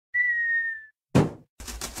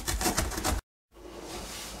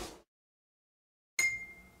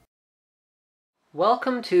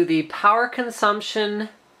Welcome to the power consumption,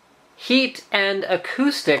 heat, and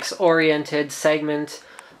acoustics oriented segment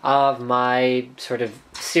of my sort of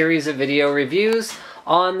series of video reviews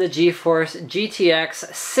on the GeForce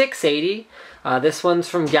GTX 680. This one's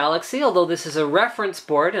from Galaxy, although this is a reference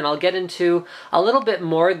board, and I'll get into a little bit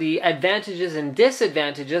more the advantages and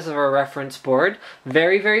disadvantages of a reference board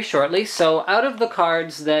very shortly. So out of the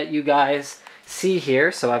cards that you guys see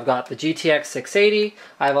here, so I've got the GTX 680,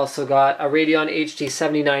 I've also got a Radeon HD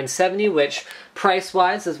 7970, which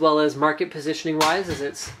price-wise as well as market positioning-wise is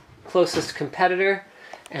its closest competitor.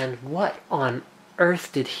 And what on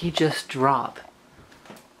earth did he just drop?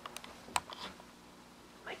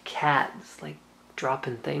 My cat is like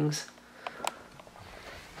dropping things.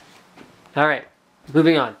 Alright,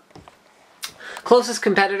 moving on. Closest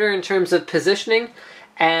competitor in terms of positioning.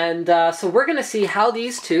 And so we're going to see how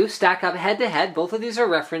these two stack up head-to-head. Both of these are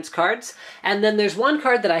reference cards. And then there's one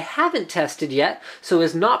card that I haven't tested yet, so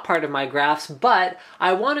is not part of my graphs, but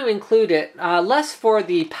I want to include it less for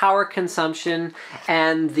the power consumption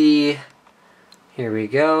and the, here we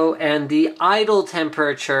go, and the idle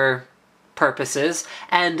temperature purposes,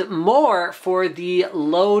 and more for the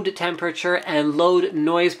load temperature and load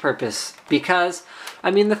noise purpose. Because, I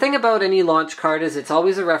mean, the thing about any launch card is it's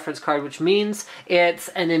always a reference card, which means it's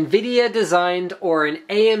an NVIDIA designed or an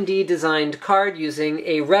AMD designed card using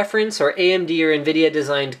a reference or AMD or NVIDIA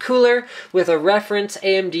designed cooler with a reference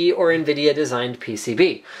AMD or NVIDIA designed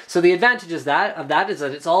PCB. So the advantage of that is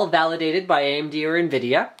that it's all validated by AMD or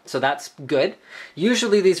NVIDIA, so that's good.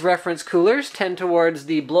 Usually these reference coolers tend towards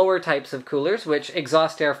the blower types of coolers, which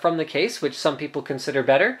exhaust air from the case, which some people consider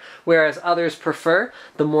better, whereas others prefer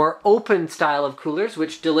the more open style of coolers,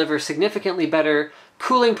 which deliver significantly better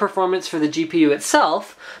cooling performance for the GPU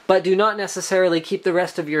itself, but do not necessarily keep the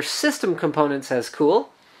rest of your system components as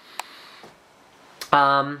cool.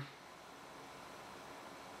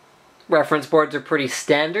 Reference boards are pretty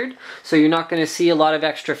standard, so you're not going to see a lot of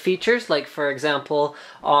extra features, like for example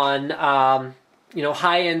on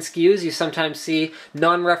high-end SKUs, you sometimes see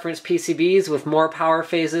non-reference PCBs with more power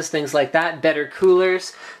phases, things like that, better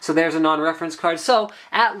coolers. So there's a non-reference card. So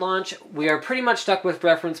at launch, we are pretty much stuck with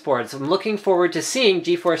reference boards. I'm looking forward to seeing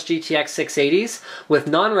GeForce GTX 680s with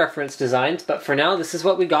non-reference designs, but for now, this is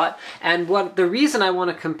what we got. And the reason I want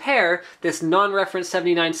to compare this non-reference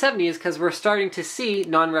 7970 is because we're starting to see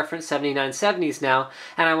non-reference 7970s now,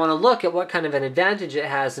 and I want to look at what kind of an advantage it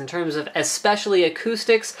has in terms of especially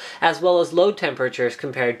acoustics as well as load temperatures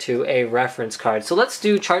compared to a reference card. So let's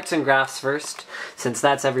do charts and graphs first, since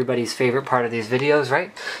that's everybody's favorite part of these videos,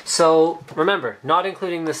 right? So remember, not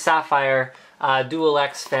including the Sapphire Dual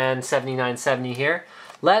X Fan 7970 here.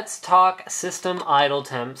 Let's talk system idle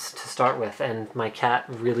temps to start with, and my cat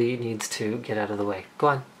really needs to get out of the way. Go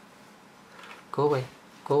on. Go away.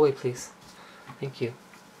 Go away, please. Thank you.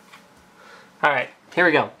 Alright, here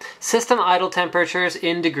we go. System idle temperatures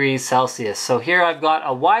in degrees Celsius. So here I've got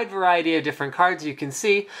a wide variety of different cards. You can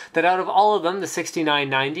see that out of all of them, the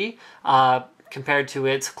 6990, compared to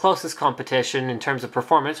its closest competition in terms of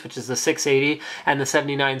performance, which is the 680 and the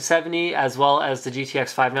 7970, as well as the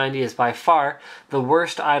GTX 590, is by far the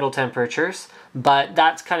worst idle temperatures. But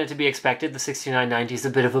that's kind of to be expected. The 6990 is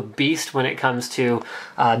a bit of a beast when it comes to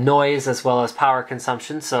noise as well as power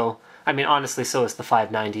consumption. So I mean, honestly, so is the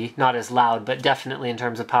 590. Not as loud, but definitely in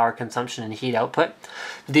terms of power consumption and heat output.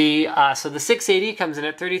 So the 680 comes in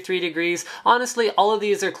at 33 degrees. Honestly, all of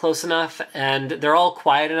these are close enough, and they're all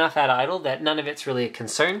quiet enough at idle that none of it's really a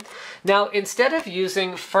concern. Now, instead of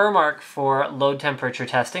using Furmark for load temperature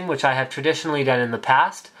testing, which I have traditionally done in the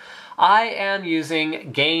past, I am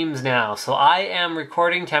using games now. So I am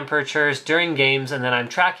recording temperatures during games, and then I'm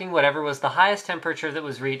tracking whatever was the highest temperature that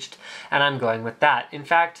was reached, and I'm going with that. In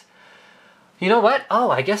fact, you know what?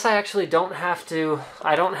 Oh, I guess I actually don't have to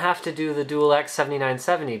do the Dual X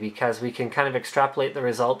 7970, because we can kind of extrapolate the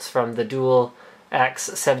results from the Dual X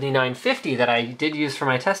 7950 that I did use for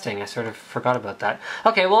my testing. I sort of forgot about that.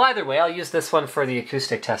 Okay, well either way, I'll use this one for the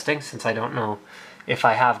acoustic testing, since I don't know if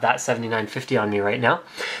I have that 7950 on me right now.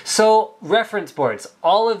 So, reference boards.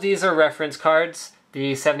 All of these are reference cards.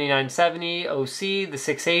 The 7970 OC, the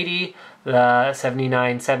 680, the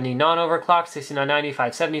 7970 non-overclocked, 6990,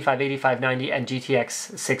 570, 580, 590, and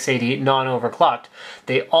GTX 680 non-overclocked.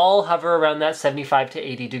 They all hover around that 75 to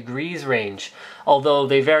 80 degrees range. although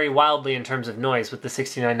they vary wildly in terms of noise, with the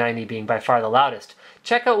 6990 being by far the loudest.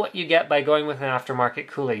 Check out what you get by going with an aftermarket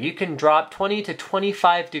cooler. You can drop 20 to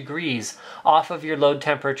 25 degrees off of your load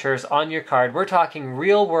temperatures on your card. We're talking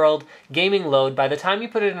real world gaming load. By the time you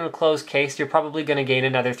put it in a closed case, you're probably going to gain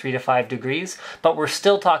another 3 to 5 degrees, but we're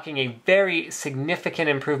still talking a very significant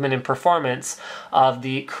improvement in performance of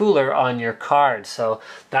the cooler on your card. So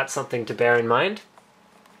that's something to bear in mind.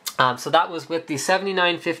 So that was with the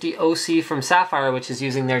 7950 OC from Sapphire, which is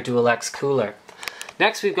using their DualX cooler.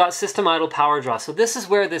 Next, we've got system idle power draw. So this is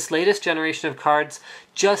where this latest generation of cards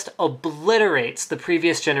just obliterates the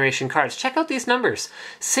previous generation cards. Check out these numbers.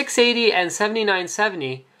 680 and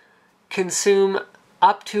 7970 consume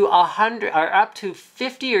up to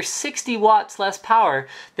 50 or 60 watts less power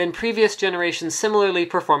than previous generation similarly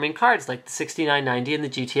performing cards like the 6990 and the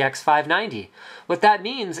GTX 590. What that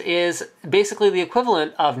means is basically the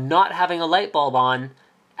equivalent of not having a light bulb on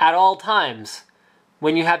at all times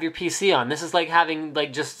when you have your PC on. This is like having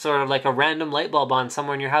just sort of like a random light bulb on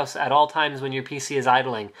somewhere in your house at all times when your PC is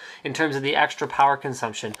idling in terms of the extra power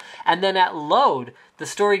consumption. And then at load, the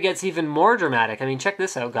story gets even more dramatic. I mean, check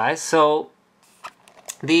this out, guys. So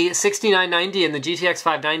the 6990 and the GTX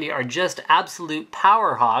 590 are just absolute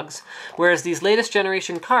power hogs, whereas these latest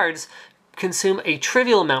generation cards consume a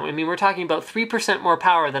trivial amount. I mean, we're talking about 3% more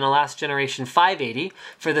power than a last generation 580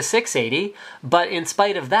 for the 680, but in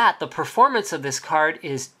spite of that, the performance of this card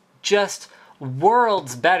is just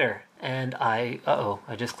worlds better. And I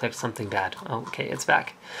just clicked something bad. Okay, it's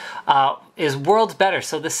back. Is worlds better.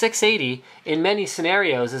 So the 680, in many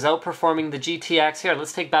scenarios, is outperforming the GTX. Here,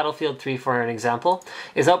 let's take Battlefield 3 for an example.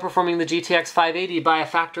 Is outperforming the GTX 580 by a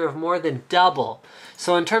factor of more than double.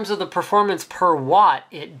 So in terms of the performance per watt,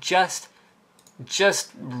 it just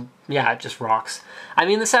rocks. I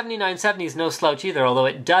mean, the 7970 is no slouch either, although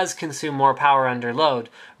it does consume more power under load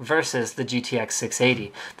versus the GTX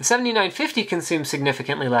 680. The 7950 consumes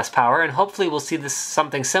significantly less power, and hopefully we'll see this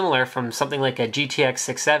something similar from something like a GTX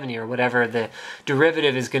 670 or whatever the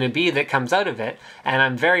derivative is going to be that comes out of it, and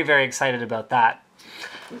I'm very, very excited about that.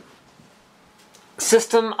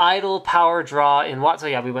 System idle power draw in watts. So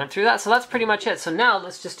yeah, we went through that. So that's pretty much it. So now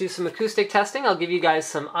let's just do some acoustic testing. I'll give you guys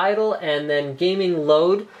some idle and then gaming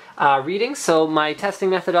load readings. So my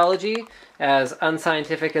testing methodology, as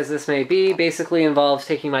unscientific as this may be, basically involves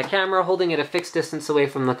taking my camera, holding it a fixed distance away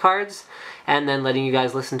from the cards, and then letting you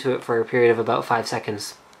guys listen to it for a period of about 5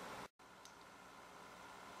 seconds.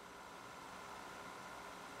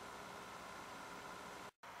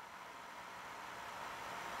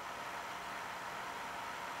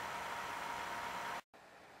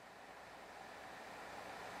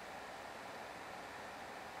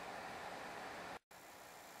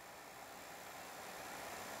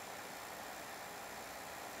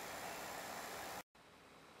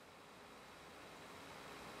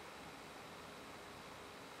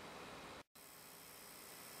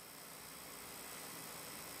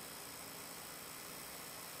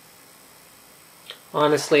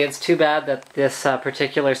 Honestly, it's too bad that this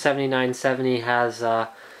particular 7970 has a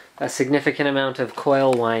significant amount of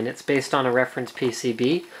coil whine. It's based on a reference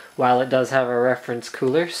PCB, while it does have a reference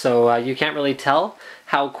cooler, so you can't really tell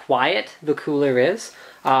how quiet the cooler is.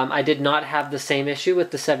 I did not have the same issue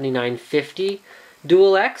with the 7950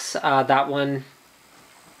 DualX. That one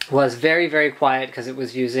was very, very quiet because it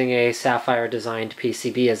was using a Sapphire designed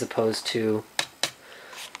PCB as opposed to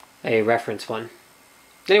a reference one.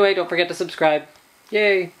 Anyway, don't forget to subscribe.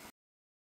 Yay!